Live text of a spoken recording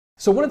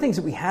So one of the things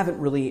that we haven't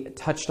really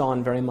touched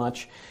on very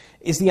much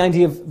is the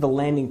idea of the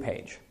landing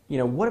page. You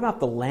know, what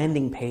about the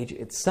landing page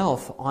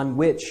itself on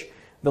which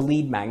the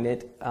lead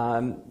magnet,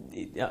 on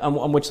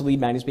which the lead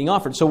magnet is being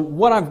offered? So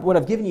what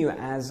I've given you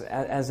as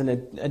an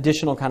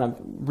additional kind of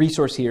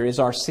resource here is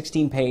our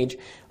 16-page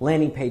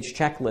landing page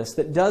checklist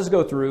that does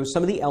go through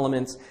some of the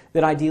elements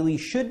that ideally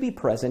should be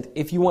present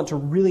if you want to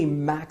really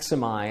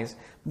maximize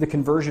the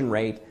conversion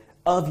rate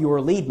of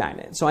your lead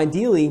magnet. So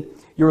ideally,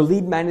 your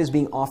lead magnet is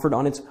being offered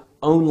on its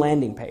own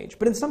landing page.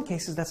 But in some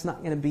cases, that's not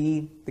going to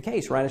be the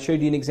case, right? I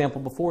showed you an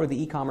example before,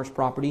 the e-commerce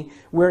property,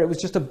 where it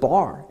was just a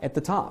bar at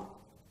the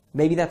top.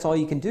 Maybe that's all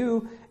you can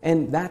do,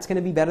 and that's going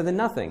to be better than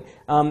nothing.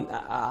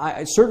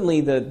 Certainly,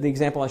 the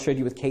example I showed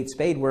you with Kate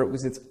Spade, where it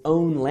was its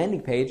own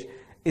landing page,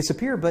 is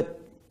superior, but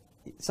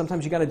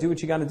sometimes you got to do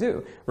what you got to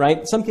do, right?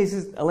 In some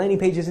cases, a landing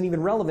page isn't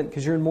even relevant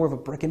because you're in more of a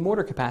brick and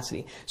mortar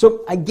capacity.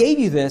 So I gave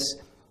you this,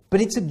 but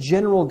it's a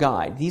general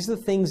guide. These are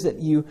the things that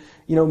you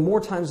know,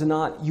 more times than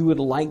not, you would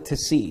like to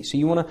see. So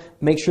you want to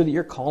make sure that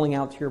you're calling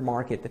out to your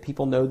market, that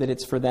people know that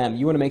it's for them.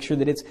 You want to make sure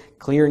that it's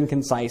clear and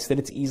concise, that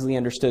it's easily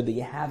understood, that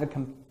you have a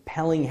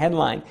compelling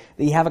headline,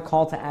 that you have a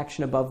call to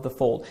action above the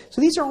fold.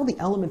 So these are all the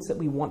elements that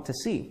we want to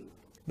see.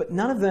 But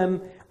none of them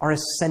are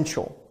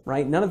essential,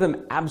 right? None of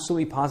them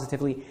absolutely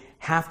positively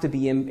have to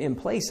be in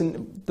place.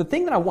 And the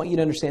thing that I want you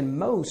to understand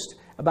most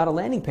about a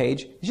landing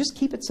page is just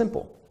keep it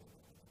simple.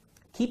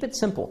 Keep it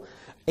simple.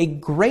 A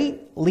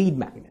great lead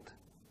magnet,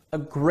 a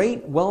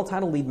great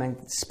well-titled lead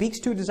magnet that speaks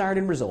to a desired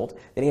end result,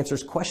 that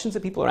answers questions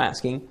that people are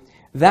asking,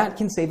 that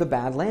can save a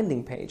bad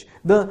landing page.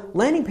 The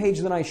landing page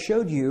that I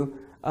showed you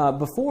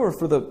before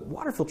for the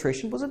water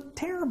filtration was a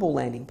terrible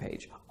landing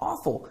page.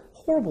 Awful,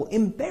 horrible,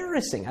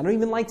 embarrassing. I don't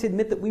even like to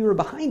admit that we were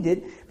behind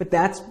it, but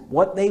that's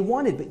what they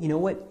wanted. But you know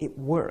what? It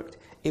worked.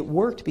 It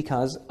worked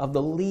because of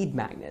the lead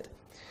magnet.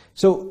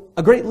 So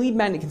a great lead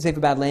magnet can save a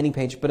bad landing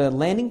page, but a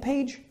landing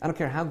page, I don't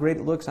care how great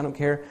it looks, I don't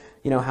care,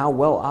 how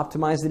well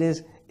optimized it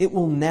is, it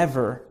will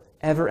never,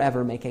 ever,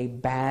 ever make a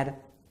bad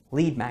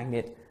lead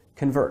magnet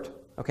convert,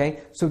 okay?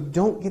 So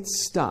don't get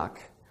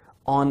stuck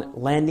on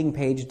landing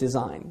page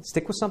design.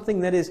 Stick with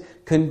something that is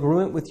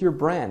congruent with your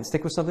brand.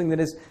 Stick with something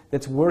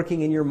that's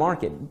working in your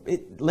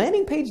market.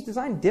 Landing page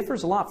design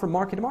differs a lot from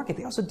market to market.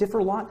 They also differ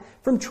a lot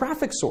from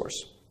traffic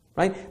source.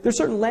 Right? There's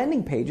certain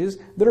landing pages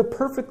that are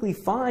perfectly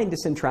fine to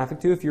send traffic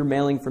to if you're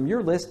mailing from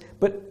your list,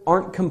 but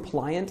aren't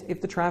compliant if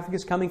the traffic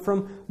is coming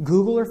from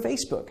Google or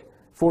Facebook,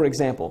 for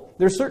example.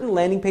 There's certain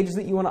landing pages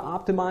that you want to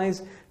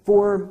optimize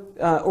for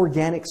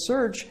organic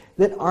search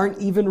that aren't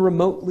even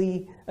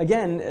remotely,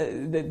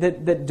 again,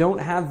 that don't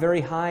have very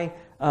high,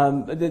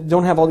 that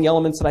don't have all the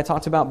elements that I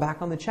talked about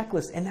back on the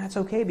checklist, and that's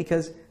okay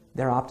because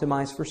they're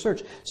optimized for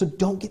search. So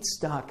don't get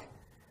stuck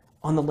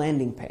on the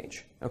landing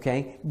page,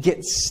 okay?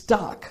 Get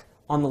stuck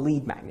on the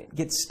lead magnet.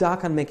 Get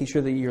stuck on making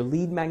sure that your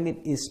lead magnet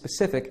is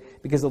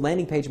specific, because the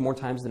landing page, more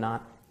times than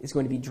not, is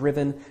going to be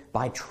driven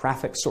by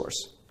traffic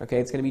source. Okay,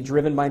 it's going to be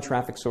driven by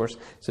traffic source.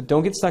 So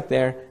don't get stuck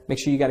there. Make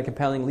sure you got a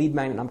compelling lead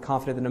magnet. I'm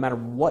confident that no matter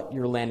what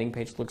your landing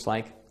page looks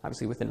like,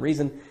 obviously within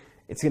reason,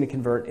 it's going to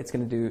convert. It's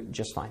going to do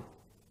just fine.